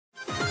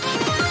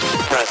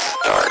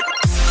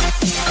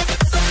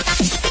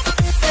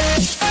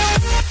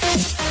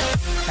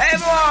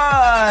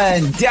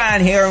everyone,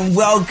 Dan here and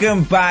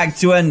welcome back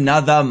to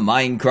another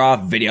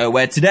Minecraft video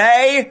where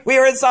today we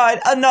are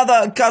inside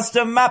another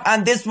custom map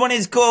and this one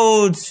is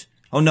called,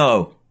 oh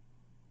no,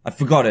 I've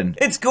forgotten.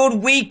 It's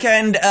called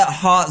Weekend at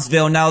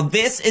Hartsville. Now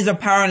this is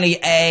apparently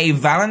a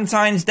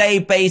Valentine's Day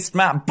based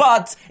map,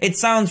 but it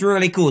sounds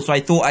really cool, so I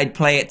thought I'd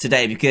play it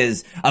today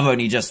because I've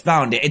only just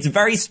found it. It's a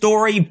very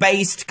story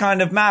based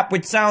kind of map,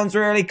 which sounds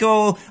really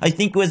cool. I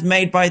think it was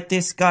made by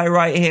this guy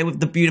right here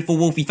with the beautiful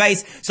wolfy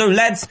face. So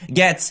let's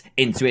get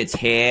into it.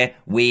 Here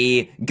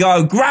we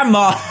go.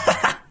 Grandma!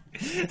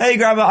 Hey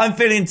Grandma, I'm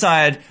feeling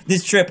tired.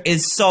 This trip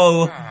is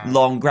so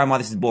long. Grandma,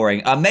 this is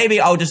boring. Maybe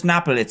I'll just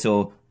nap a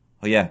little.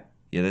 Oh yeah.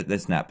 Yeah,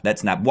 let's nap.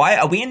 Let's nap. Why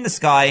are we in the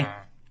sky?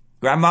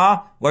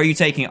 Grandma, where are you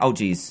taking? Oh,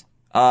 jeez.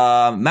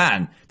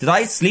 Man, did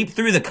I sleep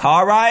through the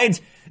car ride?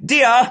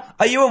 Dear,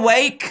 are you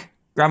awake?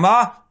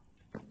 Grandma?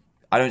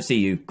 I don't see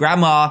you.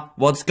 Grandma,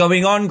 what's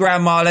going on,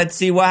 Grandma? Let's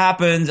see what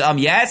happens.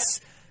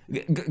 Yes?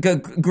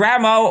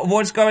 Grandma,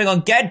 what's going on?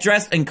 Get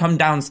dressed and come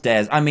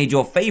downstairs. I made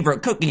your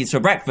favorite cookies for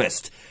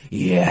breakfast.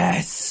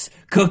 Yes.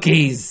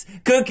 Cookies!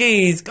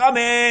 Cookies!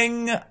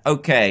 Coming!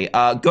 Okay,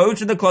 go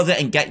to the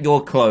closet and get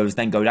your clothes,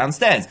 then go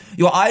downstairs.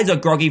 Your eyes are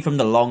groggy from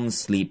the long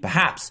sleep.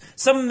 Perhaps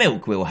some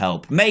milk will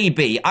help.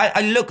 Maybe. I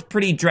look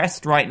pretty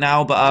dressed right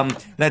now,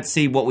 but, let's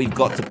see what we've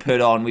got to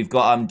put on. We've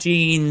got,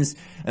 jeans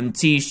and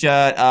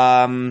t-shirt,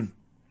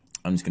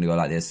 I'm just gonna go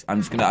like this.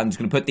 I'm just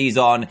gonna put these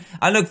on.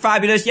 I look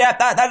fabulous. Yeah,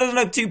 that doesn't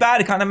look too bad.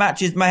 It kind of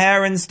matches my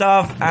hair and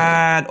stuff.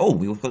 And oh,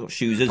 we've got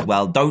shoes as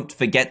well. Don't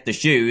forget the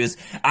shoes.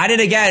 I did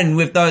again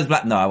with those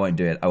black. No, I won't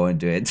do it. I won't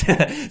do it.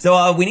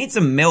 So we need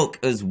some milk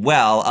as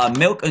well.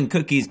 Milk and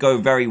cookies go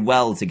very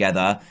well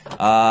together.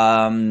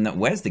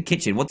 Where's the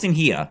kitchen? What's in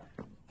here?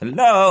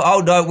 Hello?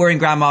 Oh no, we're in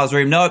Grandma's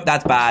room. Nope,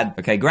 that's bad.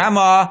 Okay,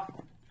 Grandma.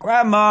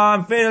 Grandma,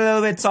 I'm feeling a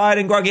little bit tired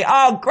and groggy.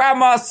 Oh,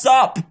 Grandma,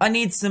 sup? I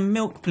need some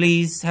milk,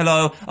 please.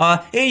 Hello.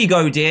 Here you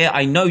go, dear.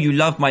 I know you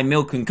love my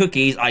milk and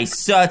cookies. I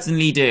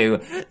certainly do.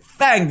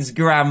 Thanks,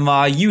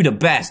 Grandma. You the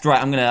best. Right,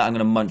 I'm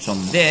gonna munch on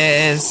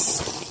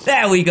this.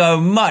 There we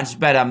go. Much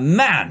better.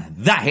 Man,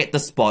 that hit the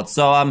spot.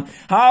 So,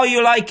 how are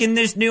you liking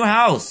this new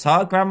house?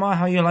 Huh, Grandma?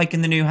 How are you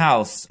liking the new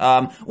house?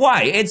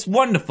 Why? It's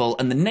wonderful,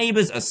 and the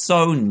neighbors are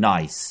so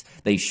nice.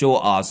 They sure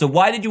are. So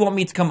why did you want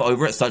me to come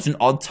over at such an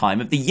odd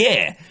time of the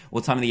year?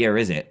 What time of the year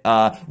is it?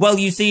 Well,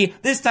 you see,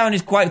 this town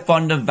is quite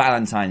fond of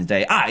Valentine's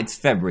Day. It's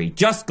February.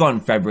 Just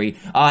gone February.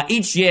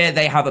 Each year,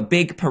 they have a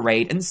big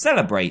parade and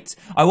celebrate.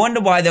 I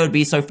wonder why they would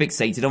be so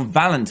fixated on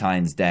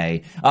Valentine's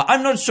Day.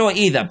 I'm not sure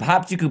either.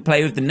 Perhaps you could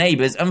play with the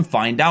neighbors and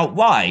find out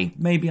why.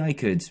 Maybe I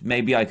could.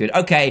 Maybe I could.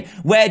 Okay,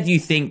 where do you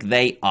think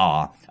they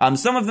are?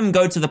 Some of them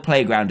go to the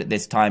playground at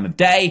this time of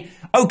day.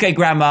 Okay,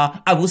 Grandma,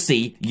 I will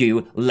see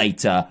you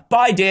later.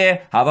 Bye,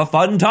 dear. Have a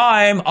fun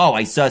time. Oh,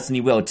 I certainly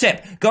will.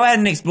 Tip, go ahead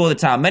and explore the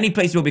town. Many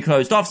places will be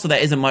closed off, so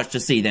there isn't much to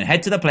see. Then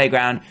head to the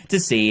playground to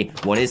see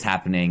what is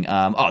happening.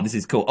 Oh, this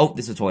is cool. Oh,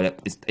 this is a toilet.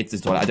 It's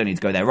a toilet. I don't need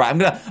to go there. Right, I'm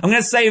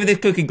gonna save this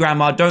cookie,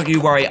 Grandma. Don't you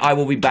worry. I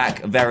will be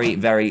back very,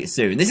 very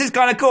soon. This is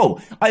kind of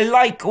cool. I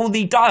like all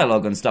the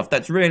dialogue and stuff.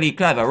 That's really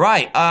clever.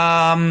 Right,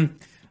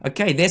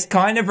 okay, this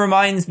kind of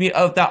reminds me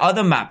of that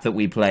other map that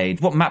we played.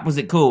 What map was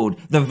it called?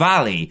 The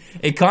Valley.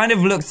 It kind of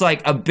looks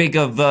like a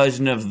bigger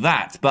version of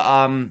that.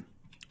 But,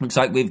 looks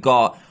like we've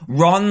got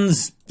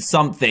Ron's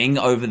something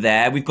over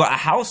there. We've got a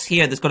house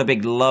here that's got a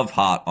big love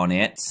heart on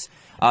it.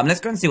 Let's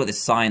go and see what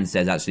this sign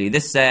says, actually.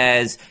 This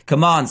says,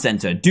 Command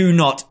Center, do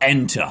not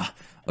enter.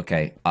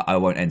 Okay, I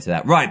won't enter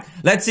that. Right,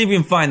 let's see if we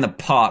can find the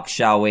park,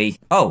 shall we?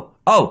 Oh,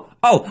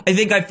 I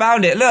think I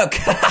found it. Look.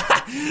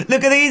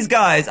 Look at these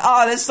guys.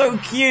 Oh, they're so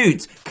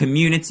cute.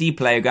 Community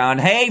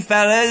playground. Hey,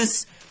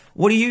 fellas.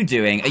 What are you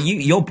doing?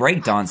 You're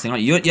breakdancing,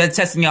 aren't you? You're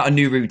testing out a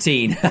new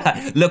routine.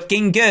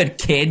 Looking good,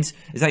 kid.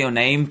 Is that your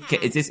name?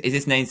 Is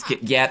this name Kid?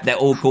 Yeah, they're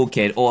all called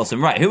Kid.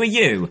 Awesome. Right, who are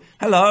you?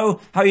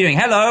 Hello. How are you doing?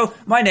 Hello.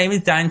 My name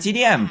is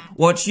DanTDM.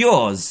 What's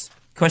yours?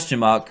 Question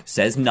mark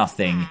says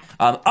nothing.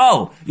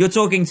 Oh, you're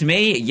talking to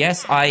me?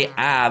 Yes, I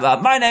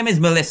am. My name is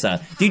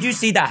Melissa. Did you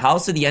see that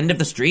house at the end of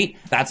the street?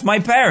 That's my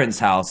parents'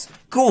 house.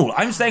 Cool,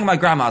 I'm staying at my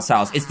grandma's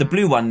house. It's the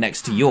blue one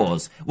next to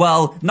yours.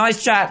 Well,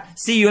 nice chat.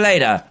 See you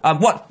later.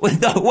 What?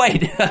 No,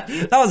 wait.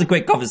 That was a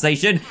quick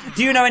conversation.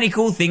 Do you know any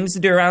cool things to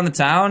do around the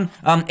town?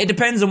 It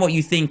depends on what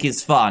you think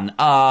is fun.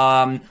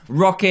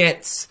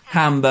 Rockets,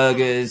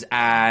 hamburgers,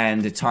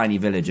 and tiny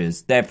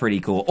villagers. They're pretty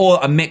cool. Or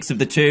a mix of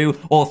the two,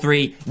 or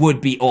three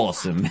would be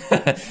awesome.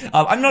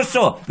 I'm not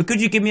sure, but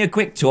could you give me a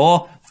quick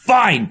tour?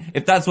 Fine,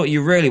 if that's what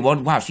you really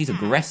want. Wow, she's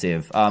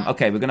aggressive.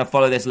 Okay, we're gonna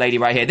follow this lady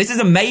right here. This is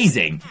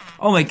amazing.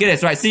 Oh my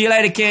goodness. Right, see you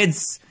later,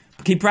 kids.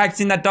 Keep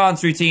practicing that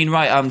dance routine.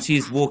 Right,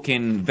 she's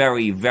walking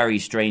very, very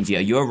strangely.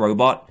 Are you a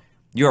robot?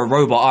 You're a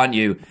robot, aren't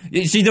you?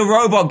 She's a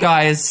robot,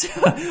 guys.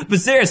 But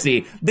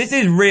seriously, this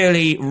is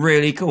really,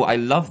 really cool. I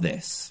love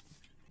this.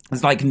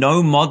 There's like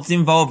no mods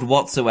involved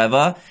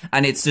whatsoever,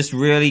 and it's just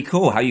really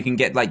cool how you can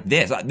get like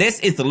this. Like,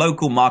 this is the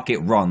local market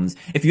Ron's.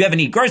 If you ever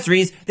need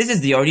groceries, this is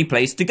the only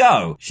place to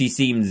go. She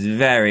seems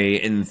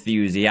very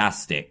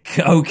enthusiastic.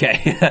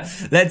 Okay,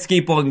 let's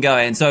keep on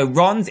going. So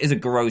Ron's is a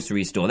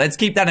grocery store. Let's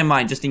keep that in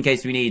mind just in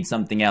case we need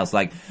something else,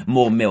 like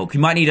more milk.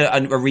 We might need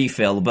a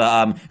refill,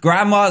 but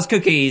Grandma's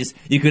cookies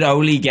you could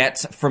only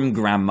get from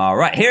Grandma.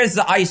 Right, here's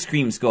the ice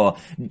cream store.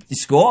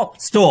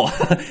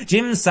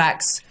 Jim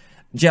Sachs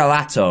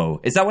Gelato.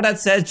 Is that what that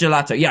says?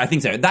 Gelato. Yeah, I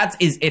think so. That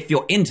is if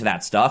you're into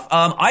that stuff.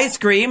 Ice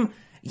cream.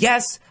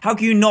 Yes. How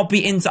can you not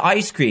be into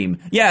ice cream?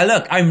 Yeah,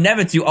 look, I'm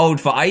never too old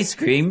for ice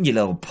cream, you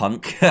little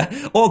punk.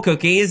 Or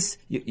cookies.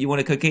 You want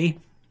a cookie?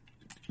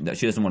 No,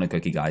 she doesn't want a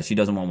cookie, guys. She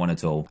doesn't want one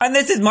at all. And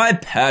this is my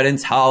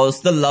parents'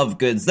 house, the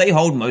Lovegoods. They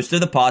hold most of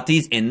the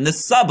parties in the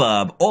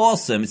suburb.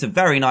 Awesome. It's a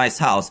very nice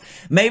house.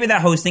 Maybe they're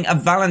hosting a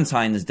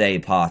Valentine's Day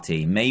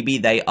party. Maybe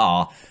they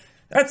are.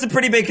 That's a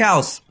pretty big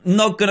house.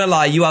 Not gonna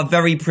lie, you are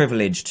very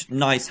privileged.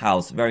 Nice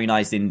house. Very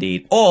nice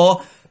indeed.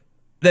 Or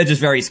they're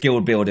just very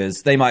skilled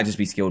builders. They might just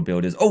be skilled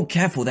builders. Oh,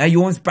 careful there.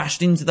 You almost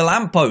bashed into the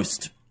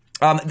lamppost.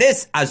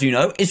 This, as you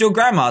know, is your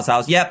grandma's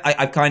house. Yep,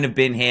 I've kind of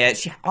been here.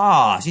 She's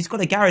got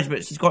a garage,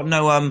 but she's got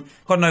no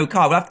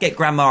car. We'll have to get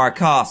Grandma a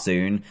car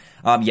soon.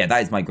 Yeah,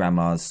 that is my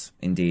grandma's,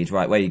 indeed.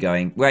 Right, where are you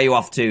going? Where are you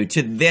off to?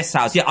 To this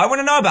house. Yeah, I want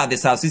to know about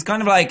this house. It's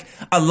kind of like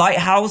a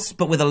lighthouse,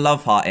 but with a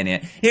love heart in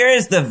it. Here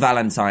is the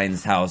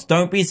Valentine's house.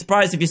 Don't be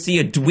surprised if you see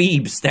a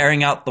dweeb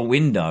staring out the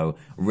window.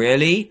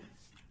 Really?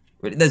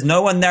 There's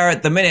no one there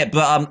at the minute,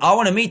 but I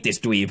want to meet this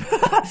dweeb.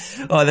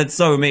 Oh, that's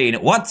so mean.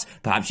 What?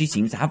 Perhaps she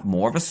seems to have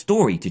more of a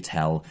story to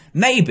tell.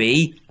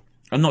 Maybe.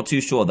 I'm not too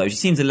sure, though. She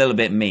seems a little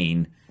bit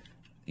mean.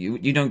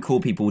 You don't call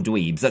people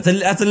dweebs. That's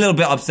a little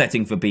bit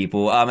upsetting for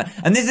people.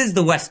 And this is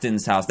the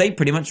Weston's house. They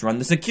pretty much run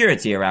the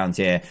security around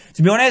here.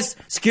 To be honest,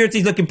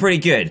 security's looking pretty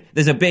good.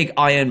 There's a big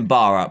iron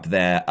bar up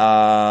there.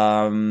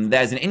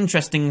 There's an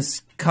interesting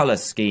color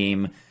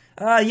scheme.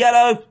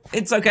 Yellow.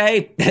 It's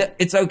okay.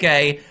 It's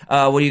okay.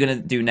 What are you gonna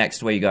do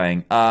next? Where are you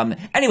going?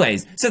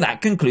 Anyways, so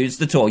that concludes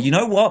the tour. You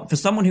know what? For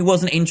someone who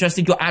wasn't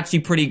interested, you're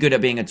actually pretty good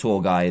at being a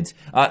tour guide.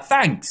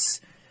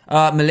 Thanks.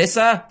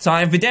 Melissa,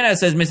 time for dinner,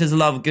 says Mrs.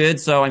 Lovegood,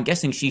 so I'm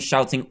guessing she's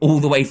shouting all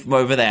the way from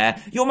over there.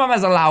 Your mum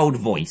has a loud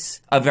voice.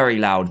 A very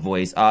loud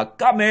voice.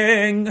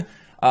 Coming!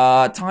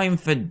 Time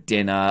for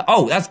dinner.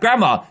 Oh, that's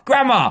Grandma!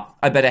 Grandma!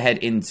 I better head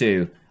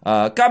into.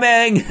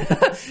 Coming!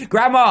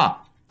 Grandma!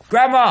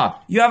 Grandma!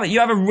 You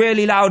have a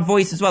really loud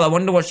voice as well. I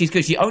wonder what she's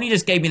cooked. She only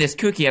just gave me this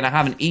cookie and I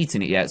haven't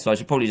eaten it yet, so I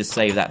should probably just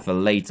save that for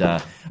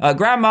later.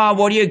 Grandma,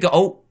 what do you got?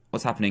 Oh,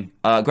 what's happening?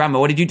 Grandma,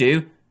 what did you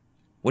do?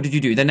 What did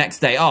you do the next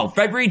day? Oh,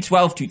 February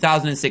 12th,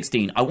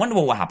 2016. I wonder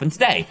what will happen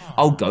today.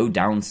 I'll go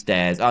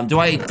downstairs. Do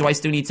I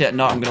still need to?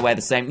 No, I'm gonna wear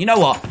the same. You know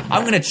what?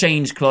 I'm gonna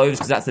change clothes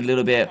because that's a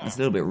little bit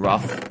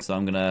rough. So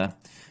I'm gonna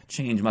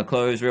change my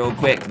clothes real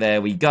quick. There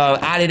we go.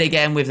 Add it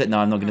again with it. No,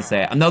 I'm not gonna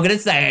say it. I'm not gonna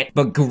say it.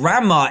 But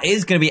Grandma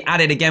is gonna be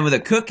added again with a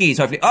cookie.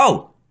 So hopefully.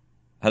 Oh,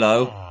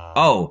 hello.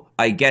 Oh,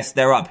 I guess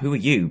they're up. Who are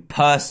you?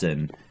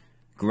 Person.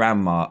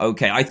 Grandma.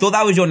 Okay, I thought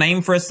that was your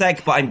name for a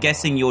sec, but I'm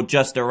guessing you're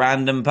just a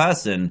random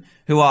person.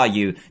 Who are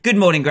you? Good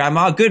morning,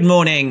 Grandma. Good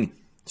morning.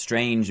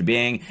 Strange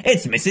being.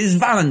 It's Mrs.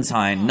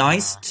 Valentine.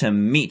 Nice to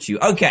meet you.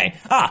 Okay.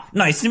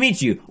 Nice to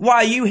meet you. Why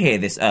are you here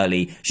this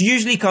early? She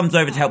usually comes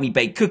over to help me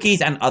bake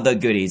cookies and other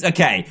goodies.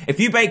 Okay. If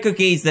you bake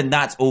cookies, then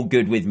that's all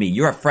good with me.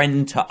 You're a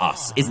friend to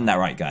us. Isn't that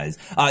right, guys?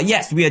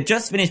 Yes, we had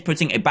just finished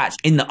putting a batch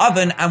in the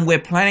oven and we're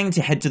planning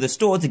to head to the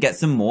store to get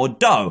some more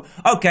dough.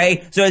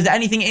 Okay. So is there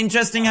anything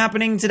interesting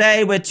happening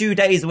today? We're 2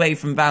 days away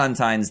from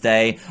Valentine's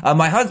Day.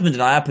 My husband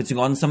and I are putting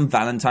on some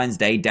Valentine's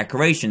Day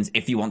decorations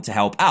if you want to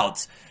help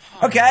out.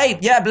 Okay,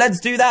 yeah, let's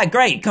do that.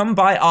 Great. Come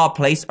by our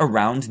place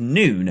around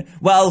noon.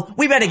 Well,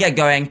 we better get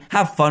going.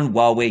 Have fun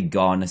while we're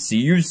gone. See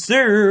you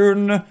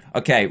soon.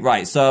 Okay,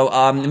 right.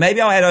 So,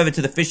 maybe I'll head over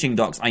to the fishing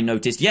docks I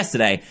noticed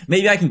yesterday.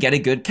 Maybe I can get a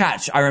good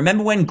catch. I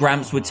remember when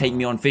Gramps would take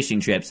me on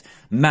fishing trips.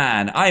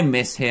 Man, I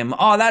miss him.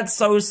 Oh, that's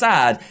so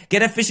sad.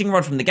 Get a fishing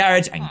rod from the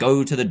garage and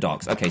go to the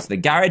docks. Okay, so the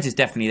garage is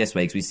definitely this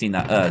way because we've seen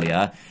that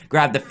earlier.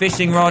 Grab the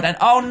fishing rod and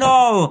oh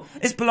no,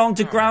 this belonged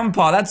to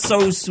Grandpa. That's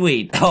so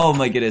sweet. Oh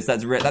my goodness,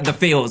 that's the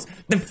feels.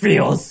 The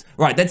feels.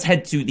 Right, let's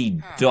head to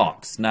the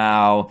docks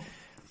now.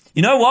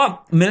 You know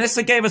what?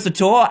 Melissa gave us a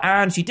tour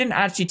and she didn't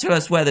actually tell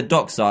us where the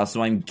docks are,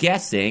 so I'm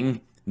guessing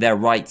they're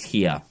right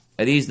here.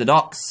 Are these the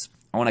docks?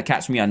 I want to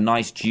catch me a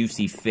nice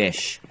juicy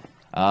fish.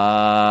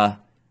 Hello?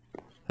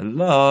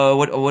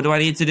 What do I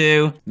need to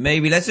do?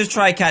 Maybe let's just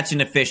try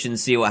catching a fish and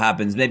see what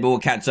happens. Maybe we'll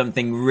catch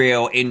something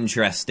real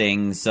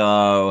interesting.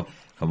 So,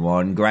 come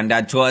on,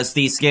 Granddad taught us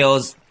these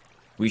skills.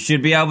 We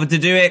should be able to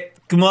do it.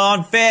 Come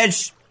on,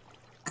 fish.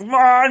 Come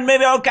on,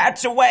 maybe I'll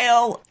catch a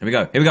whale. Here we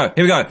go, here we go,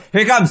 here we go.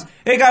 Here it comes,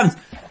 here it comes.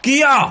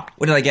 Kia!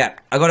 What did I get?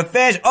 I got a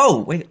fish.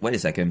 Oh, wait a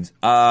second.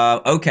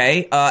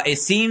 Okay. It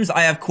seems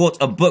I have caught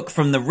a book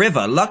from the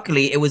river.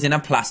 Luckily, it was in a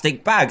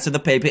plastic bag, so the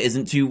paper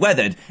isn't too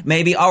weathered.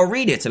 Maybe I'll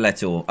read it a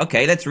little.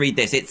 Okay, let's read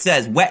this. It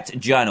says, Wet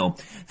Journal.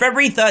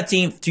 February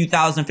 13th,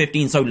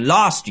 2015, so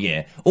last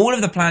year. All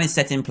of the plan is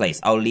set in place.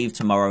 I'll leave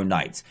tomorrow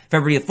night.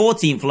 February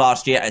 14th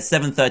last year at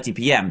 7:30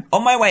 p.m.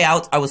 On my way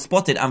out, I was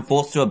spotted and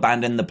forced to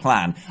abandon the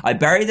plan. I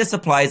buried the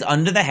supplies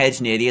under the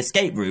hedge near the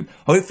escape route.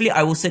 Hopefully,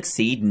 I will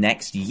succeed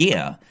next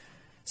year.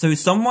 So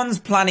someone's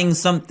planning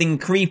something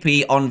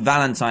creepy on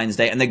Valentine's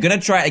Day, and they're gonna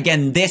try it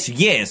again this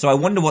year, so I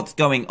wonder what's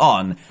going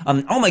on.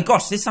 Oh my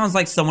gosh, this sounds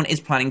like someone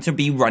is planning to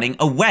be running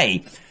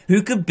away.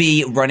 Who could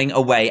be running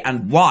away,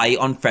 and why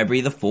on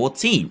February the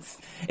 14th?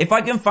 If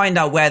I can find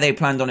out where they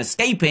planned on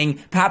escaping,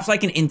 perhaps I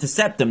can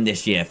intercept them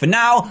this year. For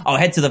now, I'll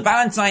head to the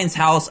Valentine's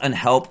house and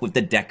help with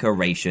the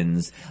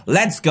decorations.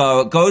 Let's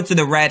go to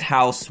the red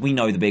house. We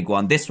know the big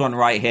one. This one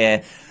right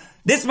here.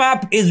 This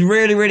map is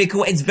really, really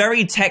cool. It's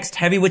very text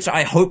heavy, which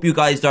I hope you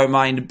guys don't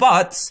mind,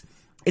 but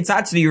it's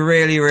actually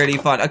really, really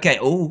fun. Okay,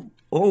 oh,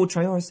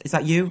 Trayaurus, is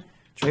that you?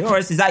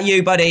 Trayaurus, is that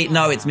you, buddy?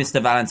 No, it's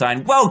Mr.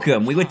 Valentine.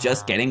 Welcome. We were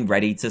just getting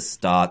ready to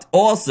start.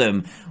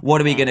 Awesome.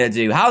 What are we gonna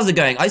do? How's it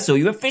going? I saw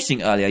you were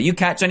fishing earlier. You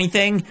catch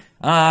anything?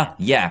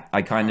 Yeah,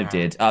 I kind of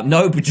did.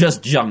 Nope,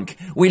 just junk.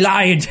 We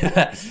lied.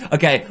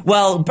 Okay,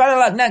 well, better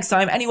luck next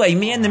time. Anyway,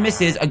 me and the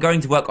missus are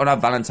going to work on our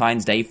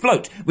Valentine's Day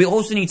float. We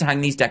also need to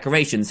hang these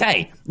decorations.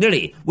 Hey,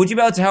 Lily, would you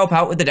be able to help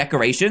out with the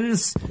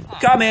decorations?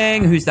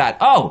 Coming. Who's that?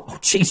 Oh,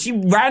 geez, she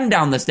ran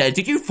down the stairs.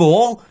 Did you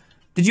fall?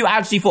 Did you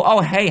actually fall?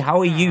 Oh, hey,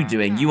 how are you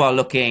doing? You are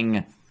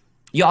looking...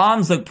 Your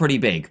arms look pretty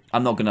big,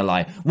 I'm not gonna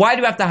lie. Why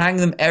do you have to hang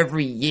them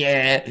every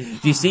year?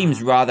 She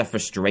seems rather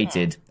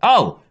frustrated.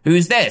 Oh,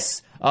 who's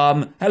this?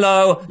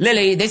 Hello,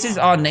 Lily, this is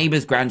our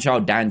neighbor's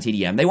grandchild,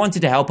 DanTDM. They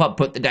wanted to help up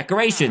put the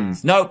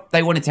decorations. Nope,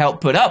 they wanted to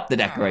help put up the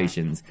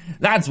decorations.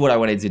 That's what I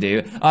wanted to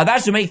do.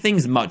 That should make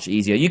things much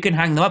easier. You can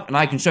hang them up and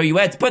I can show you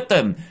where to put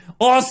them.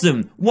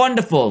 Awesome,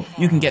 wonderful.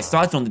 You can get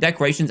started on the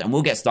decorations and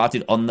we'll get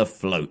started on the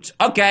float.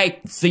 Okay,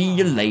 see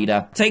you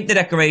later. Take the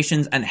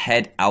decorations and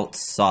head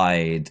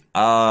outside.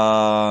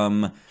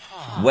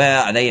 Where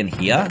are they, in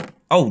here?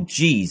 Oh,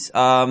 geez. Do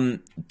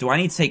I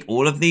need to take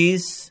all of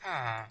these?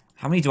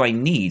 How many do I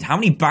need? How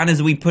many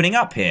banners are we putting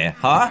up here,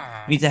 huh?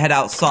 We need to head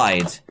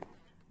outside.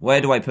 Where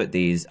do I put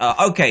these?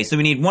 Okay, so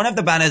we need one of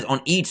the banners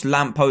on each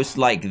lamppost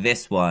like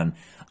this one.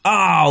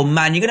 Oh,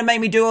 man, you're gonna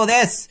make me do all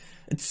this?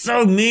 It's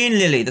so mean,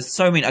 Lily. That's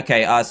so mean.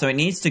 Okay, so it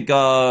needs to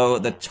go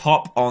the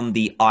top on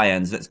the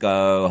irons. Let's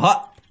go.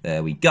 Huh.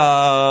 There we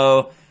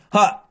go.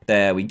 Huh.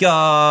 There we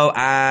go.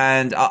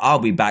 And I'll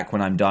be back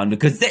when I'm done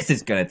because this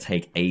is going to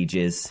take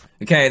ages.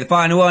 Okay, the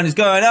final one is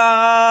going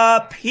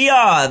up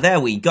here. There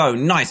we go.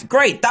 Nice.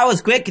 Great. That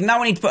was quick.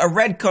 Now we need to put a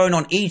red cone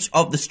on each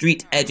of the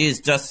street edges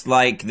just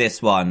like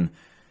this one.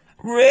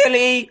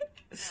 Really?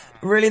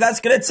 Really? That's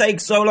going to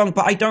take so long,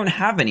 but I don't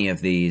have any of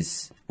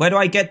these. Where do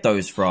I get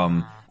those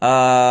from?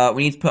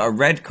 We need to put a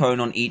red cone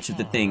on each of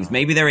the things.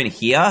 Maybe they're in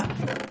here?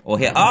 Or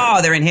here?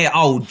 Oh, they're in here.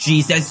 Oh,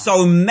 geez, there's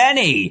so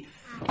many!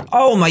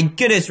 Oh my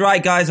goodness,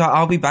 right guys,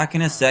 I'll be back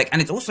in a sec.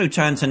 And it's also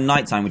turned to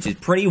nighttime, which is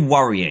pretty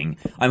worrying.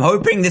 I'm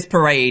hoping this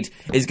parade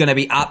is gonna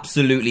be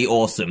absolutely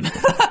awesome.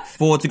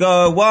 4 to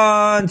go,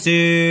 1,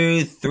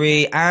 2,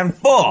 3, and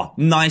 4.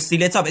 Nicely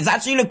lit up. It's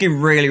actually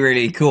looking really,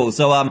 really cool.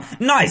 So,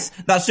 nice.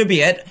 That should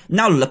be it.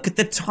 Now look at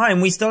the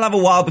time. We still have a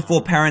while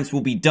before parents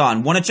will be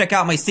done. Want to check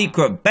out my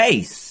secret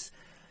base?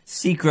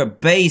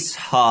 Secret base,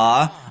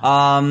 huh?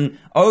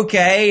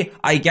 Okay,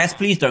 I guess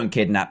please don't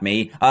kidnap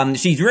me.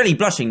 She's really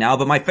blushing now,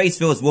 but my face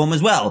feels warm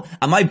as well.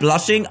 Am I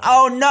blushing?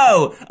 Oh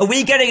no! Are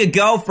we getting a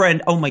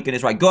girlfriend? Oh my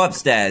goodness, right, go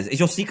upstairs. Is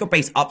your secret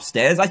base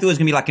upstairs? I thought it was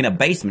gonna be like in a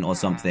basement or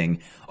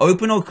something.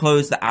 Open or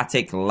close the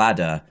attic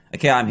ladder.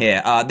 Okay, I'm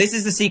here. This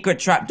is the secret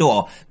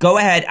trapdoor. Go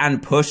ahead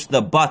and push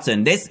the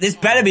button. This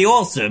better be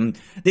awesome.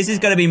 This is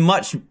gonna be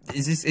much...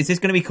 Is this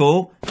gonna be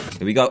cool?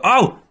 Here we go.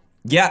 Oh!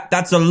 Yeah,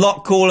 that's a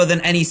lot cooler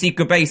than any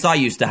secret base I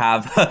used to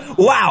have.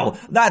 Wow,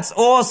 that's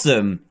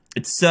awesome.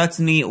 It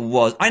certainly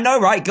was. I know,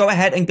 right? Go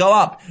ahead and go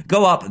up.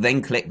 Go up,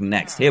 then click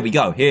next. Here we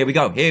go, here we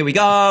go, here we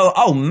go.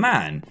 Oh,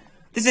 man.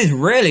 This is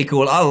really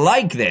cool. I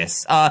like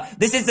this.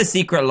 This is the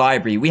secret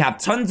library. We have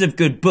tons of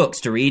good books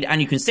to read, and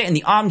you can sit in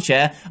the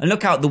armchair and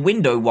look out the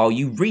window while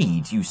you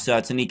read. You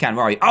certainly can.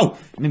 Where are you? Oh,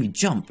 maybe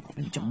jump.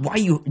 Why are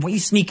you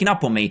sneaking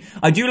up on me?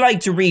 I do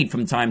like to read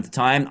from time to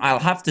time. I'll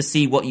have to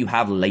see what you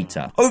have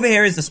later. Over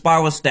here is the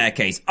spiral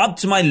staircase up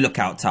to my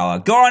lookout tower.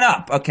 Go on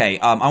up. Okay,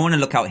 I want to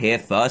look out here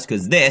first,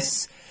 because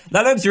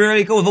that looks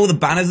really cool with all the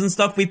banners and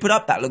stuff we put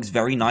up. That looks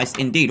very nice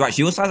indeed. Right,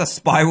 she also has a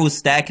spiral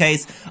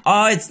staircase.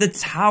 Oh, it's the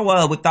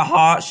tower with the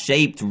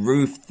heart-shaped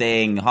roof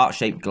thing.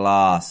 Heart-shaped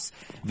glass.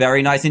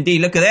 Very nice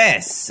indeed. Look at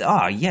this.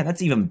 Oh, yeah,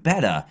 that's even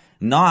better.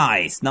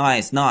 Nice,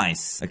 nice,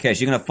 nice. Okay,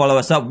 so you're gonna follow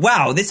us up.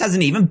 Wow, this has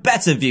an even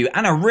better view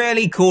and a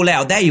really cool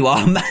layout. There you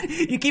are, man.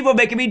 You keep on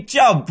making me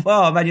jump.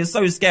 Oh, man, you're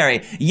so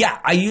scary. Yeah,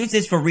 I use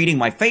this for reading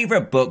my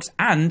favorite books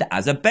and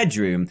as a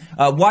bedroom.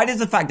 Why does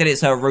the fact that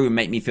it's her room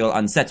make me feel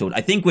unsettled?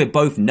 I think we're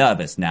both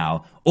nervous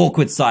now.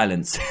 Awkward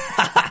silence.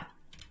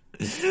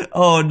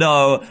 Oh,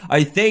 no.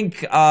 I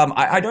think,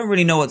 I don't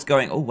really know what's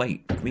going... Oh,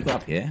 wait. Can we go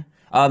up here?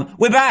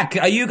 We're back.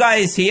 Are you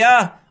guys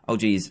here? Oh,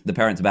 geez, the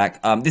parents are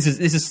back. This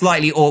is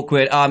slightly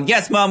awkward.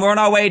 Yes, Mum, we're on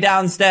our way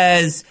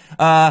downstairs,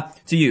 to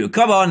you.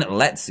 Come on,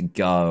 let's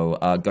go.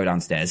 Go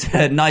downstairs.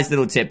 Nice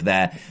little tip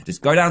there.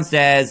 Just go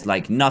downstairs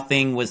like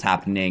nothing was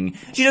happening.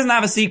 She doesn't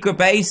have a secret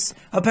base.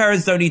 Her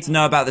parents don't need to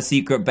know about the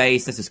secret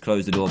base. Let's just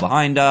close the door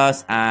behind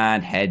us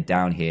and head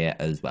down here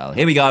as well.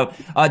 Here we go.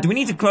 Do we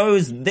need to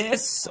close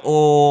this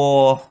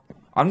or...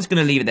 I'm just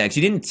gonna leave it there because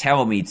you didn't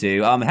tell me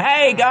to.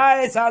 Hey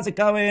guys, how's it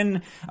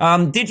going?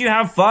 Did you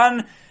have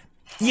fun?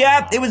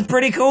 Yeah, it was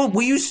pretty cool.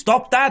 Will you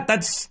stop that?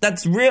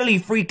 That's really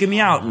freaking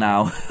me out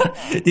now.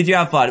 Did you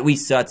have fun? We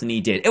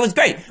certainly did. It was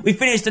great. We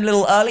finished a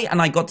little early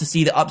and I got to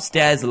see the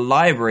upstairs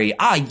library.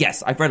 Ah,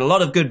 yes, I've read a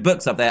lot of good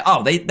books up there.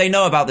 Oh, they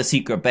know about the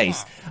secret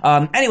base.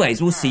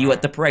 Anyways, we'll see you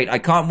at the parade. I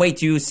can't wait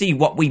to see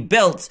what we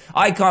built.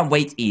 I can't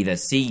wait either.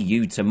 See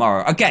you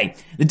tomorrow. Okay,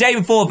 the day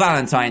before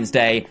Valentine's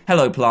Day.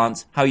 Hello,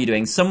 plants. How are you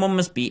doing? Someone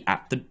must be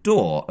at the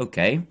door.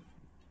 Okay.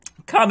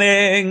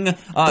 Coming!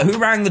 Who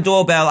rang the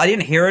doorbell? I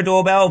didn't hear a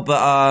doorbell,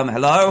 but,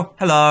 hello?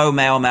 Hello,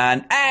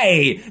 mailman.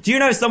 Hey! Do you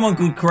know someone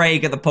called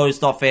Craig at the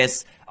post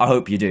office? I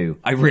hope you do.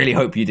 I really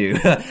hope you do.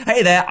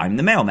 Hey there, I'm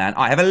the mailman.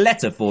 I have a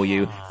letter for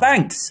you.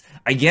 Thanks,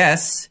 I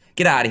guess.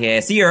 Get out of here.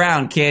 See you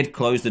around, kid.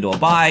 Close the door.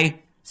 Bye.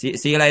 See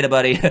you later,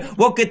 buddy.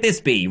 What could this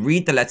be?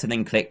 Read the letter,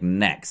 then click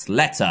next.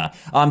 Letter.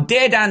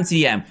 Dear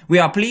DanTDM, we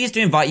are pleased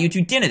to invite you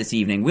to dinner this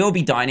evening. We'll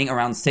be dining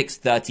around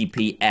 6:30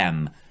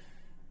 p.m.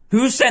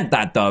 Who sent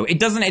that, though? It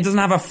doesn't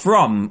have a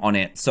from on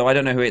it, so I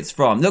don't know who it's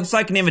from. Looks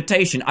like an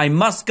invitation. I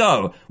must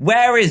go.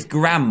 Where is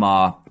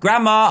Grandma?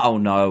 Grandma? Oh,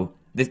 no.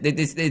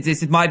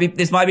 This might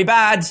be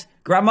bad.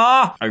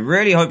 Grandma? I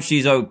really hope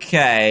she's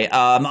okay.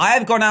 I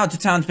have gone out to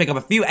town to pick up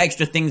a few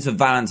extra things for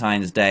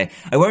Valentine's Day.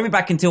 I won't be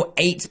back until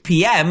 8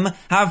 p.m.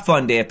 Have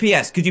fun, dear.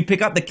 P.S. Could you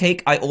pick up the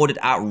cake I ordered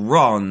at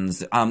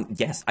Ron's?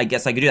 Yes, I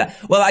guess I could do that.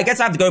 Well, I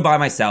guess I have to go by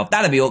myself.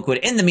 That'd be awkward.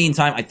 In the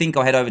meantime, I think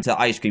I'll head over to the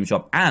ice cream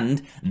shop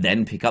and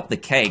then pick up the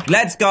cake.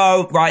 Let's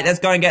go. Right, let's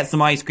go and get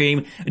some ice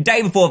cream.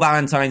 Day before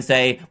Valentine's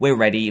Day, we're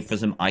ready for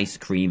some ice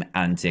cream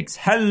antics.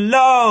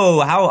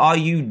 Hello! How are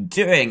you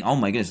doing? Oh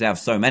my goodness, they have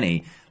so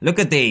many. Look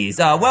at these.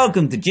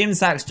 Welcome to Jim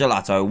Sack's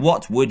Gelato.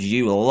 What would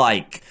you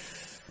like?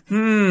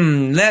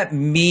 Let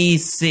me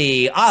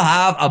see. I'll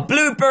have a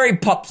blueberry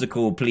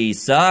popsicle,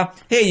 please, sir.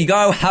 Here you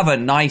go. Have a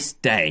nice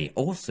day.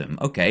 Awesome.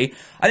 Okay.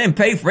 I didn't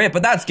pay for it,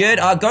 but that's good.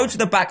 Go to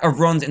the back of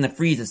Ron's in the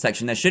freezer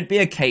section. There should be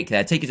a cake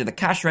there. Take it to the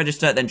cash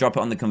register, then drop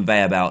it on the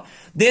conveyor belt.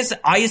 This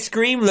ice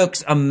cream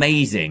looks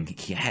amazing.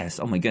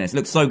 Yes. Oh my goodness. It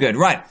looks so good.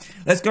 Right.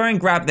 Let's go and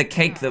grab the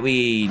cake that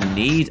we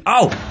need.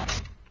 Oh!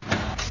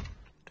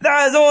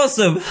 That is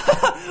awesome!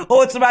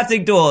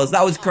 Automatic doors.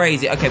 That was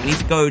crazy. Okay, we need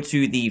to go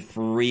to the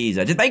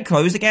freezer. Did they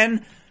close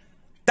again?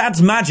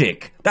 That's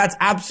magic. That's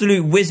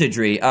absolute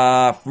wizardry.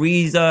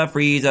 Freezer,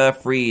 freezer,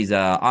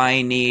 freezer.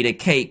 I need a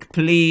cake,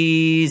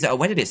 please.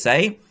 Where did it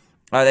say?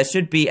 There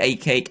should be a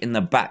cake in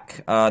the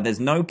back. There's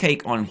no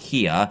cake on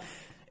here.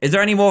 Is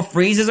there any more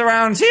freezers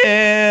around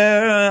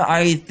here?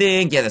 I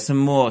think, yeah, there's some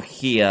more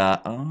here.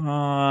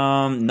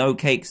 No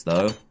cakes,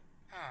 though.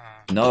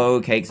 No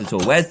cakes at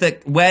all. Where's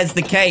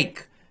the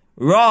cake?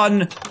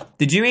 Ron,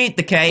 did you eat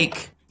the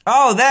cake?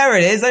 Oh, there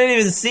it is. I didn't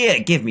even see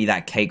it. Give me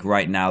that cake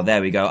right now.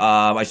 There we go.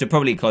 I should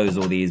probably close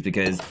all these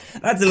because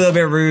that's a little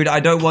bit rude. I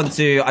don't want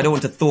to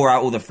thaw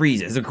out all the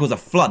freezers. It'll cause a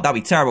flood.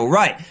 That'd be terrible.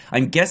 Right.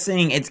 I'm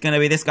guessing it's going to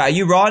be this guy. Are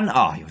you Ron?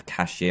 Oh, you're a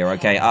cashier.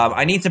 Okay.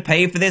 I need to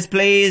pay for this,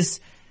 please.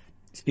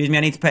 Excuse me.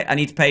 I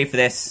need to pay for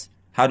this.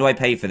 How do I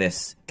pay for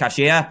this?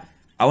 Cashier?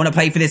 I want to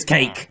pay for this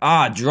cake.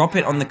 Drop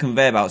it on the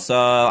conveyor belt. So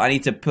I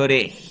need to put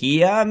it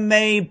here,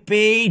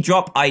 maybe?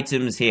 Drop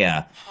items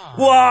here.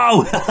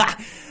 Whoa!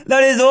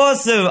 That is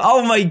awesome.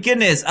 Oh my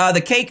goodness.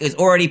 The cake is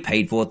already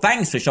paid for.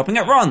 Thanks for shopping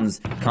at Ron's.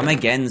 Come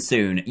again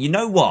soon. You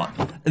know what?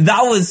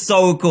 That was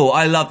so cool.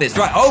 I love this.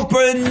 Right,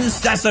 open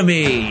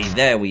sesame.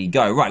 There we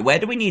go. Right, where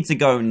do we need to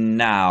go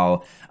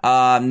now?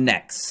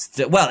 Next.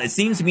 Well, it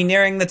seems to be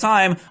nearing the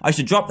time. I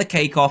should drop the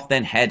cake off,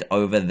 then head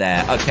over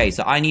there. Okay,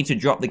 so I need to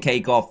drop the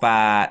cake off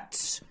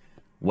at...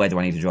 Where do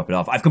I need to drop it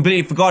off? I've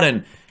completely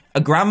forgotten.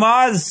 A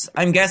grandma's,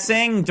 I'm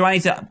guessing. Do I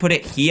need to put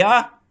it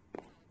here?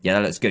 Yeah,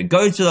 that looks good.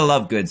 Go to the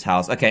Lovegoods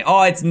house. Okay.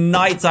 Oh, it's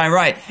nighttime.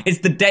 Right. It's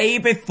the day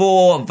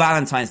before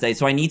Valentine's Day,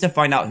 so I need to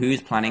find out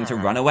who's planning to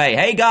run away.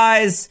 Hey,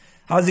 guys.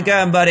 How's it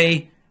going,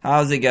 buddy?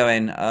 How's it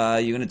going?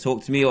 You gonna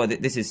talk to me, or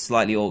this is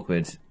slightly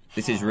awkward?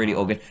 This is really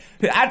awkward.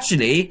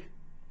 Actually...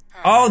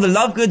 Oh, the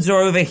Lovegoods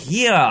are over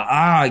here.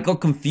 I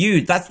got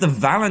confused. That's the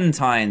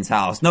Valentine's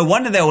house. No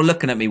wonder they're all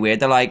looking at me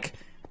weird. They're like...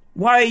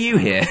 Why are you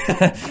here?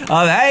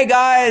 Hey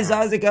guys,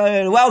 how's it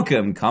going?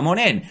 Welcome, come on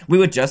in. We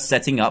were just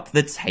setting up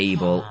the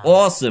table.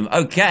 Awesome,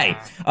 okay.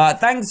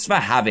 Thanks for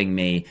having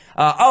me.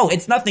 Oh,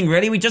 it's nothing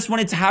really. We just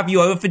wanted to have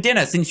you over for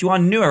dinner since you are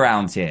new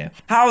around here.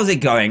 How's it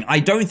going? I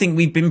don't think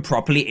we've been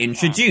properly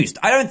introduced.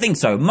 I don't think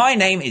so. My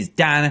name is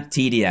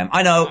DanTDM.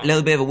 I know, a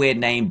little bit of a weird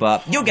name,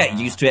 but you'll get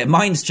used to it.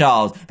 Mine's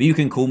Charles, but you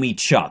can call me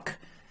Chuck.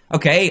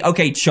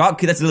 Okay,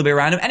 Chuck, that's a little bit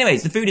random.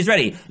 Anyways, the food is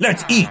ready.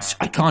 Let's eat.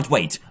 I can't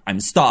wait. I'm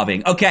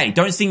starving. Okay,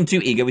 don't seem too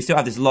eager. We still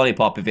have this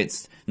lollipop if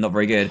it's not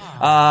very good.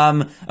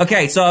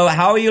 Okay, so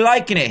how are you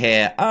liking it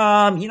here?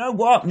 You know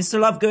what, Mr.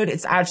 Lovegood?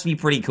 It's actually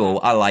pretty cool.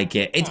 I like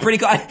it. It's pretty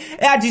cool.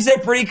 It actually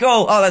said pretty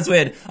cool. Oh, that's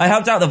weird. I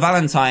helped out the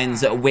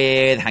Valentines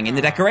with hanging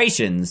the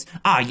decorations.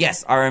 Ah,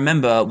 yes, I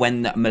remember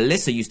when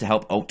Melissa used to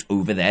help out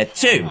over there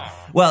too.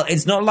 Well,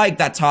 it's not like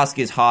that task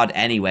is hard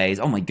anyways.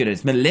 Oh my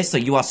goodness, Melissa,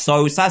 you are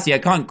so sassy. I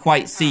can't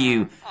quite see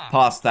you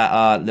past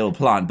that little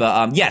plant.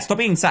 But yeah, stop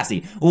being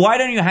sassy. Why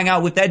don't you hang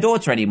out with their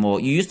daughter anymore?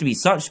 You used to be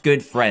such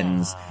good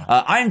friends.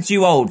 I'm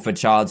too old for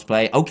child's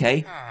play.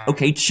 Okay,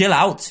 chill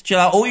out.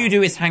 All you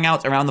do is hang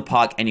out around the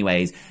park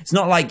anyways. It's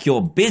not like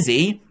you're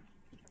busy.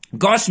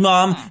 Gosh,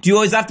 Mom, do you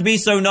always have to be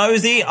so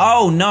nosy?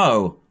 Oh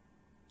no.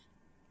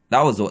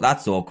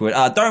 That's awkward.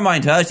 Don't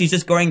mind her. She's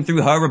just going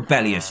through her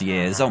rebellious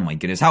years. Oh my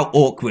goodness, how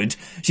awkward.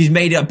 She's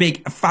made a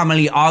big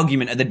family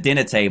argument at the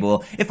dinner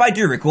table. If I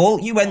do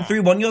recall, you went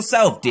through one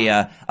yourself,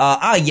 dear.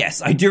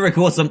 Yes, I do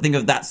recall something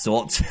of that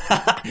sort.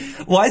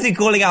 Why is he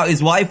calling out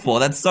his wife for?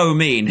 That's so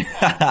mean.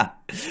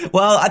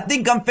 Well, I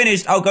think I'm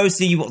finished. I'll go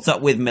see what's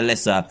up with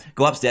Melissa.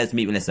 Go upstairs to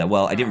meet Melissa.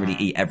 Well, I didn't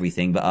really eat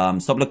everything,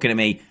 but stop looking at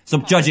me.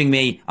 Stop judging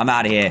me. I'm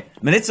out of here.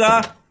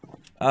 Melissa?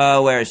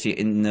 Where is she?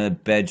 In the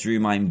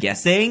bedroom, I'm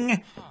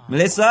guessing.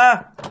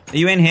 Melissa? Are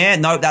you in here?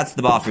 No, that's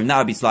the bathroom. That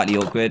would be slightly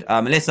awkward.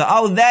 Melissa?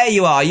 Oh, there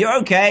you are. You're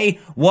okay?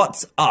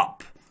 What's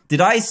up?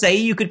 Did I say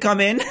you could come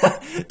in?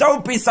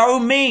 Don't be so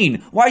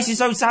mean. Why is she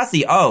so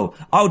sassy? Oh,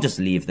 I'll just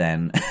leave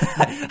then.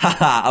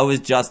 Haha, I was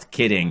just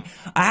kidding.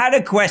 I had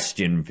a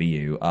question for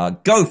you.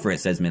 Go for it,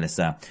 says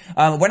Melissa.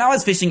 When I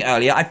was fishing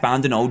earlier, I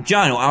found an old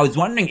journal. I was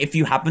wondering if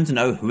you happen to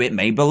know who it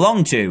may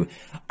belong to.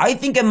 I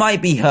think it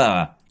might be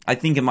her.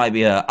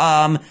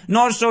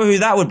 Not sure who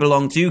that would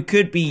belong to.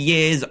 Could be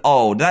years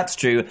old. That's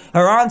true.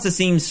 Her answer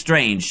seems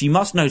strange. She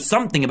must know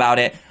something about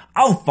it.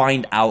 I'll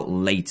find out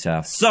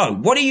later. So,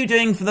 what are you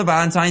doing for the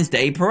Valentine's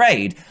Day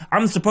parade?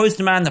 I'm supposed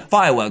to man the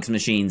fireworks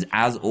machines,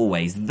 as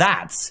always.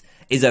 That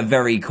is a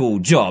very cool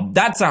job.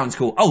 That sounds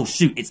cool. Oh,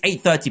 shoot. It's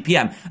 8:30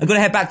 p.m. I've got to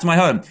head back to my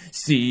home.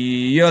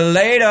 See you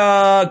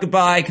later.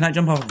 Goodbye. Can I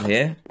jump off of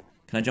here?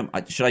 Can I jump?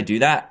 Should I do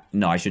that?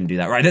 No, I shouldn't do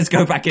that. Right, let's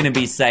go back in and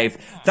be safe.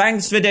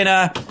 Thanks for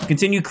dinner.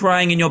 Continue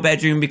crying in your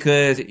bedroom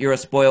because you're a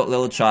spoiled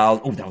little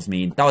child. Oh, that was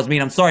mean.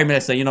 I'm sorry,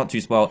 Melissa. You're not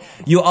too spoiled.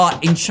 You are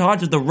in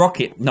charge of the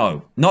rocket.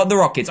 No, not the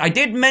rockets. I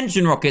did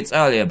mention rockets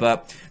earlier,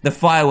 but the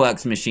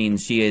fireworks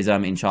machines she is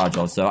in charge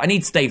of. So I need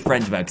to stay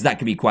friends with her because that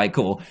could be quite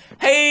cool.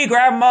 Hey,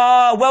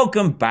 Grandma.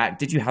 Welcome back.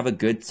 Did you have a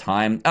good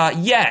time?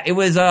 Yeah, it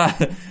was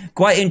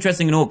quite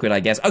interesting and awkward,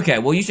 I guess. Okay,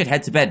 well, you should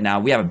head to bed now.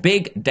 We have a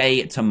big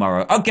day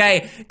tomorrow.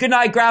 Okay, good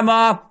night,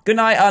 Grandma. Good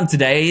night.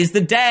 Today is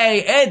the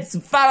day. It's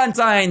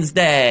Valentine's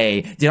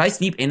Day. Did I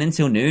sleep in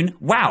until noon?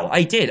 Wow,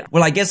 I did.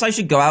 Well, I guess I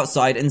should go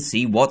outside and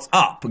see what's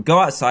up. Go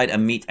outside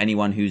and meet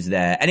anyone who's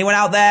there. Anyone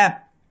out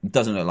there?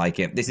 Doesn't look like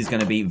it. This is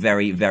going to be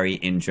very, very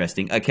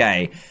interesting.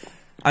 Okay,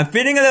 I'm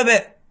feeling a little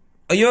bit...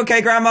 Are you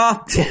okay, Grandma?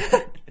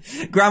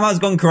 Grandma's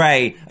gone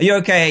cray. Are you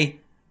okay?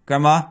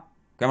 Grandma?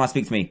 Grandma,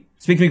 speak to me.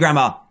 Speak to me,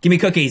 Grandma. Give me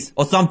cookies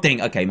or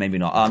something. Okay, maybe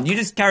not. You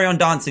just carry on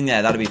dancing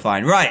there. That'll be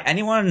fine. Right,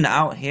 anyone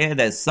out here?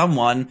 There's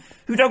someone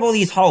who dug all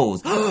these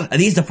holes. Are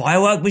these the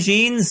firework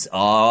machines?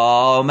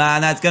 Oh,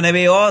 man, that's gonna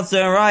be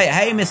awesome. Right,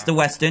 hey, Mr.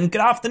 Weston.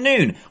 Good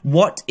afternoon.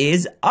 What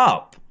is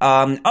up?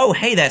 Oh,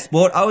 hey there,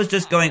 sport. I was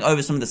just going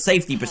over some of the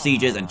safety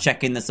procedures and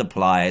checking the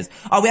supplies.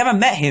 Oh, we haven't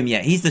met him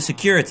yet. He's the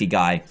security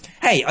guy.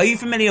 Hey, are you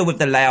familiar with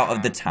the layout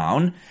of the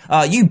town?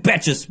 You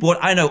betcha, sport.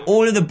 I know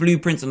all of the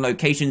blueprints and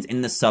locations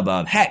in the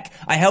suburb. Heck,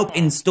 I helped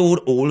install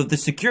all of the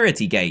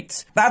security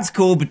gates. That's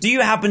cool, but do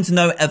you happen to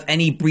know of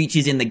any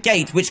breaches in the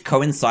gate which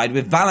coincide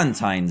with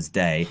Valentine's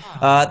Day?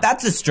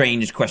 That's a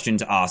strange question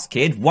to ask,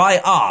 kid. Why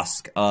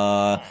ask?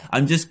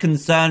 I'm just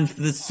concerned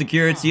for the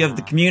security of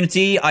the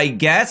community, I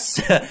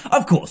guess.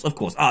 Of course.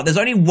 There's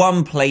only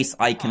one place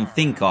I can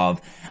think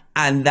of,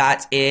 and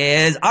that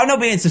is... I'm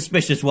not being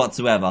suspicious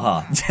whatsoever,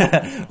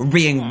 huh?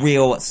 Being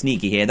real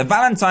sneaky here. The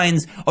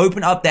Valentines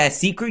open up their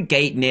secret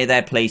gate near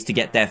their place to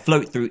get their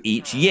float through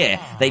each year.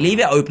 They leave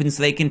it open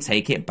so they can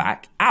take it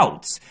back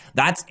out.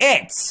 That's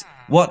it.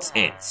 What's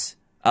it?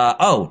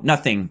 Oh,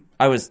 nothing.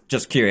 I was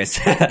just curious.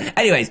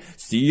 Anyways,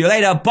 see you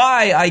later.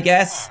 Bye, I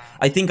guess.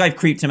 I think I've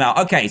creeped him out.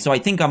 Okay, so I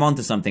think I'm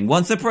onto something.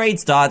 Once the parade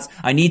starts,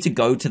 I need to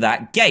go to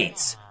that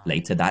gate.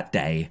 Later that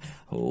day.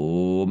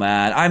 Oh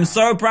man, I'm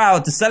so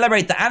proud to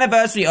celebrate the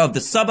anniversary of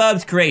the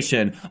suburb's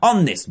creation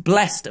on this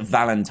blessed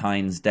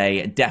Valentine's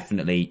Day.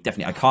 Definitely,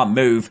 I can't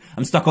move.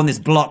 I'm stuck on this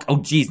block. Oh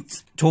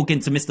jeez, talking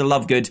to Mr.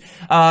 Lovegood.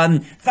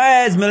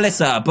 There's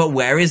Melissa, but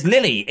where is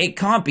Lily? It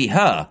can't be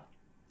her.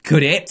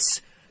 Could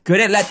it?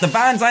 Could it let the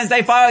Valentine's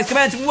Day fireworks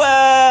commence?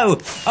 Whoa!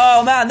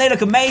 Oh man, they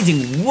look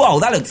amazing. Whoa,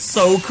 that looks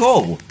so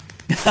cool.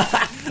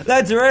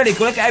 That's really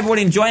cool. Look at everyone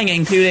enjoying it,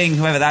 including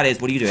whoever that is.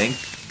 What are you doing?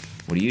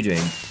 What are you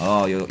doing?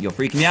 Oh, you're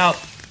freaking me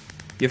out.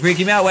 You're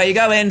freaking me out. Where are you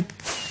going?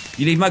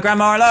 You leave my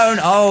grandma alone.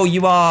 Oh,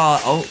 you are.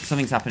 Oh,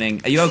 something's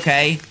happening. Are you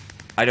okay?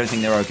 I don't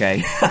think they're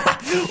okay.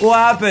 What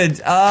happened?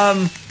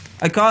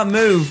 I can't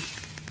move.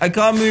 I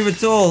can't move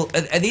at all.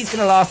 Are these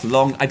gonna last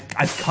long?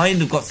 I've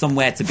kind of got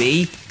somewhere to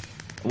be.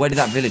 Where did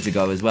that villager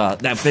go as well?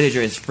 That villager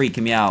is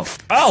freaking me out.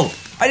 Oh,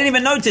 I didn't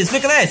even notice.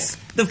 Look at this.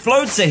 The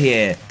floats are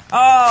here.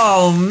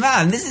 Oh,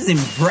 man, this is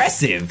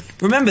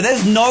impressive. Remember,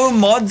 there's no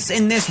mods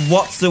in this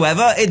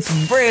whatsoever. It's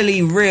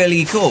really,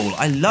 really cool.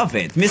 I love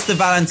it. Mr.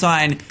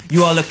 Valentine,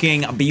 you are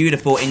looking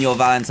beautiful in your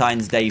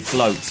Valentine's Day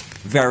float.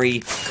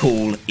 Very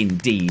cool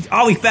indeed.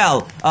 Oh, he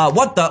fell.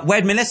 What the?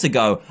 Where'd Melissa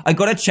go? I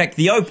gotta check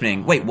the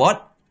opening. Wait,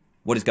 what?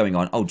 What is going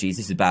on? Oh, geez,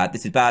 this is bad.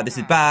 This is bad. This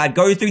is bad.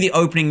 Go through the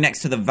opening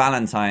next to the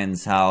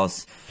Valentine's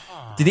house.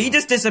 Did he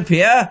just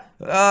disappear?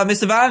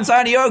 Mr.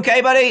 Valentine, are you okay,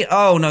 buddy?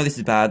 Oh, no, this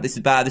is bad. This is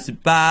bad. This is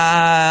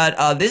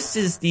bad. This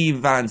is the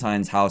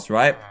Valentine's house,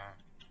 right?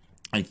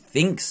 I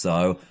think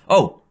so.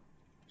 Oh,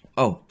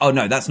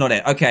 no, that's not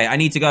it. Okay, I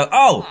need to go.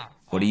 Oh,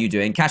 what are you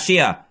doing?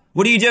 Cashier,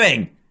 what are you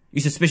doing?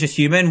 You suspicious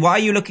human. Why are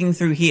you looking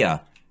through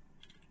here?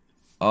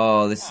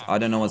 Oh, I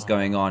don't know what's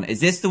going on. Is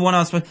this the one I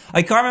was supposed...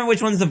 I can't remember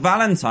which one's the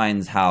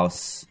Valentine's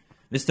house.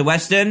 Mr.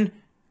 Weston,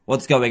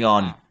 what's going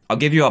on? I'll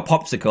give you a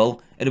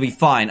popsicle. It'll be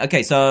fine.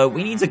 Okay, so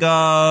we need to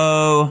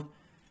go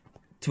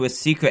to a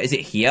secret... Is it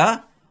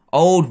here?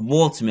 Old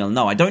watermill.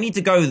 No, I don't need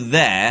to go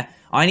there.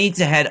 I need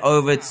to head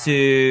over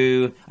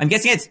to... I'm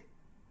guessing it's...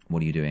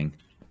 What are you doing?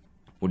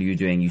 What are you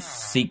doing, you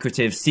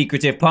secretive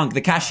punk?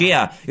 The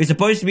cashier. You're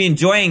supposed to be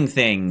enjoying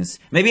things.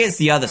 Maybe it's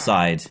the other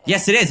side.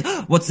 Yes, it is.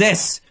 What's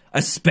this?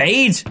 A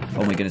spade?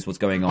 Oh my goodness, what's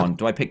going on?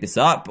 Do I pick this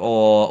up?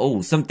 Or,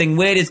 oh, something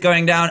weird is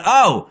going down.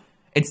 Oh,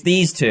 it's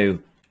these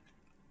two.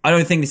 I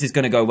don't think this is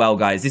going to go well,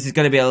 guys. This is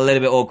going to be a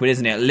little bit awkward,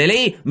 isn't it?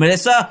 Lily?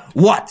 Melissa?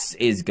 What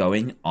is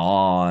going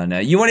on?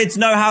 You wanted to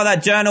know how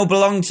that journal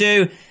belonged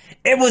to?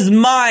 It was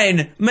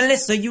mine!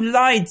 Melissa, you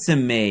lied to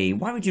me.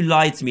 Why would you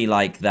lie to me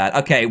like that?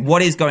 Okay,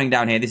 what is going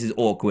down here? This is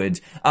awkward.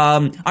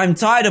 I'm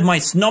tired of my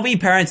snobby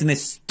parents in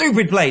this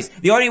stupid place.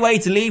 The only way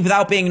to leave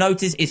without being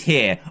noticed is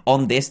here,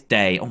 on this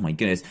day. Oh my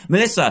goodness.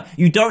 Melissa,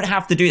 you don't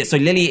have to do this. So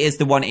Lily is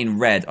the one in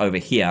red over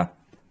here.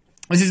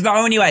 This is the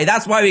only way.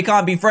 That's why we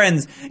can't be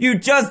friends. You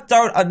just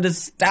don't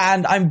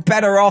understand. I'm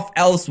better off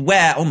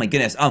elsewhere. Oh my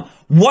goodness.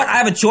 What? I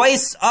have a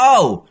choice?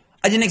 Oh!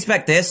 I didn't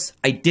expect this.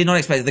 I did not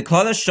expect it. The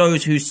color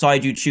shows whose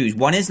side you choose.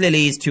 1 is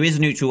Lily's, 2 is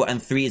neutral, and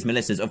 3 is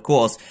Melissa's. Of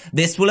course,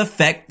 this will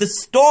affect the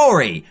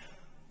story.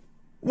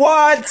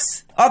 What?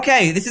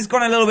 Okay, this has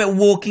gone a little bit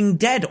Walking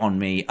Dead on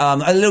me.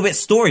 A little bit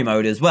story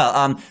mode as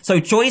well. So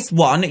choice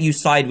 1, you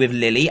side with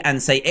Lily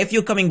and say, if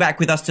you're coming back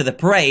with us to the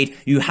parade,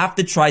 you have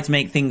to try to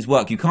make things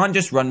work. You can't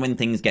just run when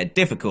things get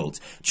difficult.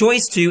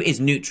 Choice 2 is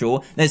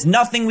neutral. There's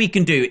nothing we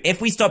can do. If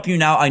we stop you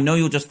now, I know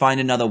you'll just find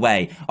another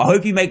way. I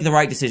hope you make the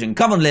right decision.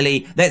 Come on,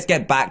 Lily. Let's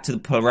get back to the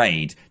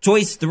parade.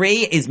 Choice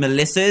 3 is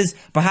Melissa's.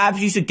 Perhaps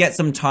you should get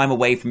some time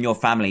away from your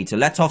family to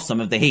let off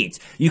some of the heat.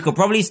 You could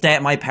probably stay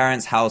at my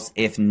parents' house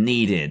if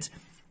needed.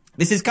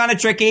 This is kind of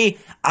tricky.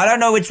 I don't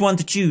know which one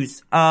to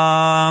choose.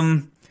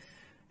 Who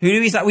do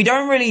we start? We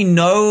don't really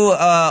know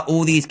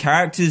all these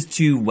characters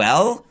too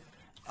well.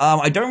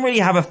 I don't really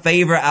have a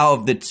favorite out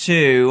of the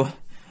two.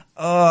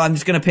 I'm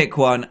just gonna pick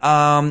one.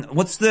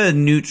 What's the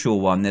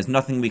neutral one? There's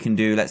nothing we can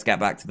do. Let's get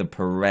back to the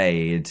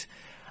parade.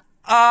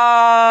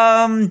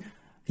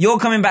 You're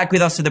coming back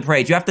with us to the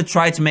parade. You have to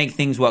try to make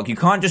things work. You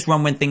can't just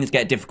run when things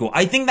get difficult.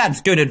 I think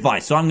that's good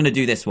advice, so I'm gonna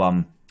do this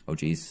one. Oh,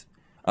 jeez.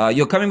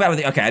 You're coming back with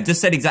it. Okay, I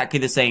just said exactly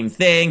the same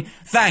thing.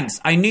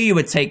 Thanks. I knew you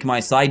would take my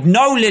side.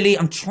 No, Lily,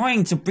 I'm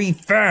trying to be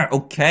fair,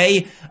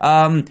 okay?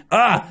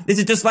 This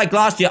is just like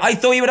last year. I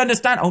thought you would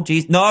understand. Oh,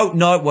 jeez.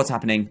 No, what's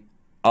happening?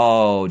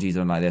 Oh, jeez, I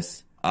don't like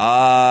this.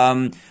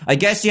 I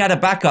guess she had a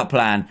backup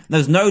plan.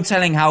 There's no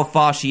telling how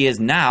far she is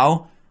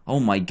now. Oh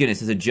my goodness,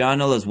 there's a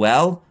journal as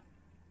well.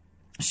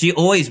 She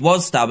always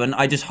was stubborn.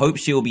 I just hope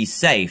she'll be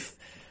safe.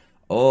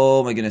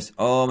 Oh my goodness,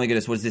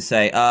 what does this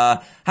say?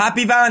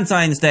 Happy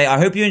Valentine's Day, I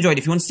hope you enjoyed.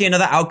 If you want to see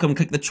another outcome,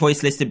 click the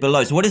choice listed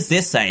below. So what does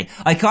this say?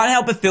 I can't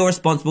help but feel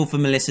responsible for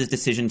Melissa's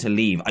decision to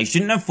leave. I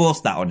shouldn't have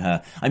forced that on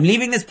her. I'm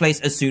leaving this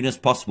place as soon as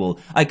possible.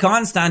 I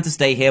can't stand to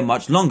stay here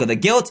much longer. The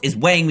guilt is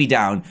weighing me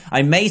down.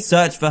 I may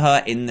search for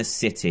her in the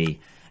city.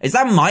 Is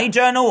that my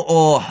journal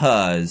or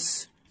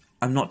hers?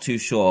 I'm not too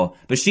sure,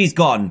 but she's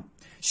gone.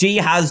 She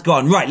has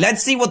gone. Right,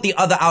 let's see what the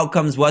other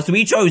outcomes were. So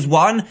we chose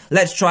 1.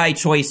 Let's try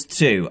choice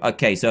 2.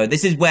 Okay, so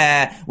this is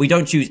where we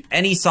don't choose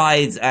any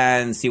sides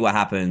and see what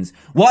happens.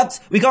 What?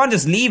 We can't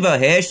just leave her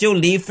here. She'll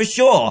leave for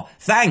sure.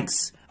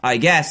 Thanks, I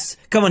guess.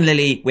 Come on,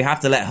 Lily. We have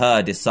to let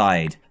her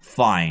decide.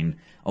 Fine.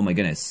 Oh my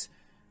goodness.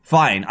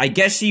 Fine. I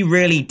guess she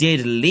really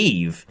did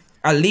leave.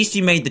 At least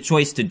she made the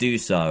choice to do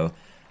so.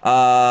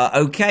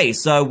 Okay,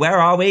 so where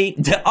are we?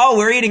 Oh,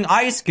 we're eating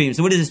ice cream.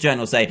 So what does this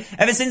journal say?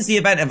 Ever since the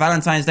event of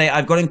Valentine's Day,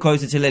 I've gotten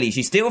closer to Lily.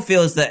 She still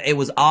feels that it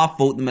was our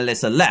fault that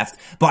Melissa left,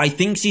 but I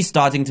think she's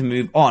starting to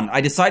move on.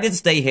 I decided to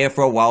stay here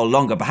for a while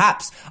longer.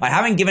 Perhaps I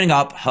haven't given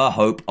up her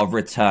hope of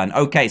return.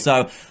 Okay,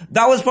 so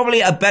that was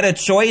probably a better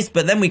choice,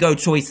 but then we go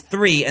choice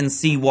 3 and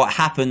see what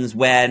happens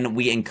when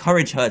we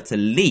encourage her to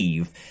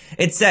leave.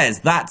 It says,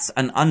 that's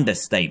an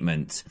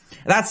understatement.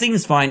 That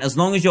seems fine, as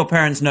long as your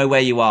parents know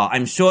where you are.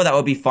 I'm sure that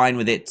will be fine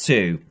with it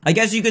too. I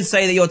guess you could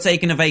say that you're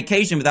taking a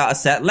vacation without a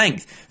set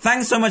length.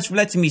 Thanks so much for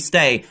letting me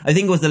stay. I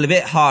think it was a little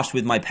bit harsh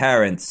with my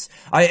parents.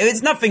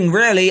 It's nothing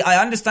really.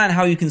 I understand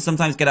how you can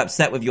sometimes get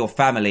upset with your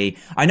family.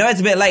 I know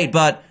it's a bit late,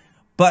 but,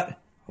 oh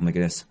my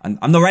goodness.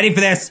 I'm not ready for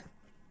this.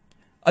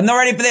 I'm not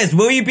ready for this.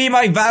 Will you be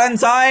my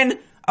Valentine?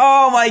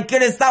 Oh my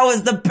goodness, that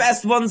was the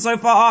best one so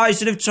far. Oh, I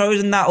should have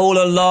chosen that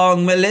all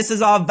along.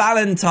 Melissa's our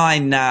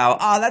Valentine now.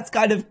 Oh, that's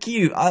kind of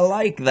cute. I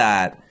like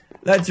that.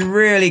 That's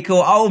really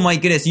cool. Oh my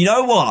goodness. You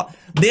know what?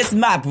 This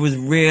map was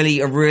really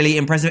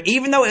impressive.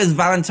 Even though it was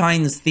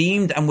Valentine's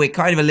themed and we're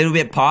kind of a little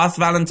bit past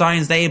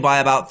Valentine's Day by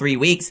about 3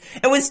 weeks,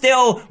 it was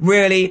still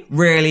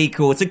really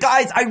cool. So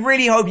guys, I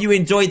really hope you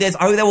enjoyed this.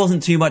 I hope there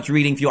wasn't too much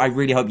reading for you. I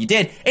really hope you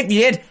did. If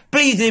you did,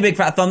 please do a big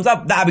fat thumbs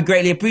up. That'd be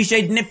greatly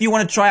appreciated. And if you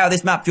want to try out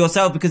this map for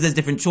yourself, because there's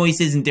different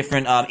choices and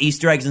different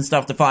Easter eggs and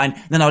stuff to find,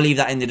 then I'll leave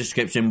that in the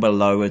description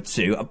below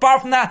too.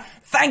 Apart from that,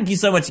 thank you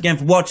so much again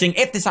for watching.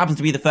 If this happens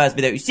to be the first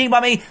video you've seen by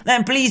me,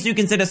 then please do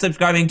consider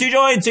subscribing to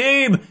join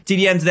Team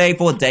TDM today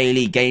for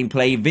daily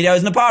gameplay videos.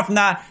 And apart from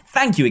that,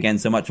 thank you again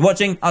so much for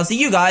watching. I'll see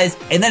you guys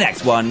in the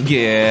next one.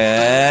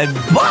 Goodbye!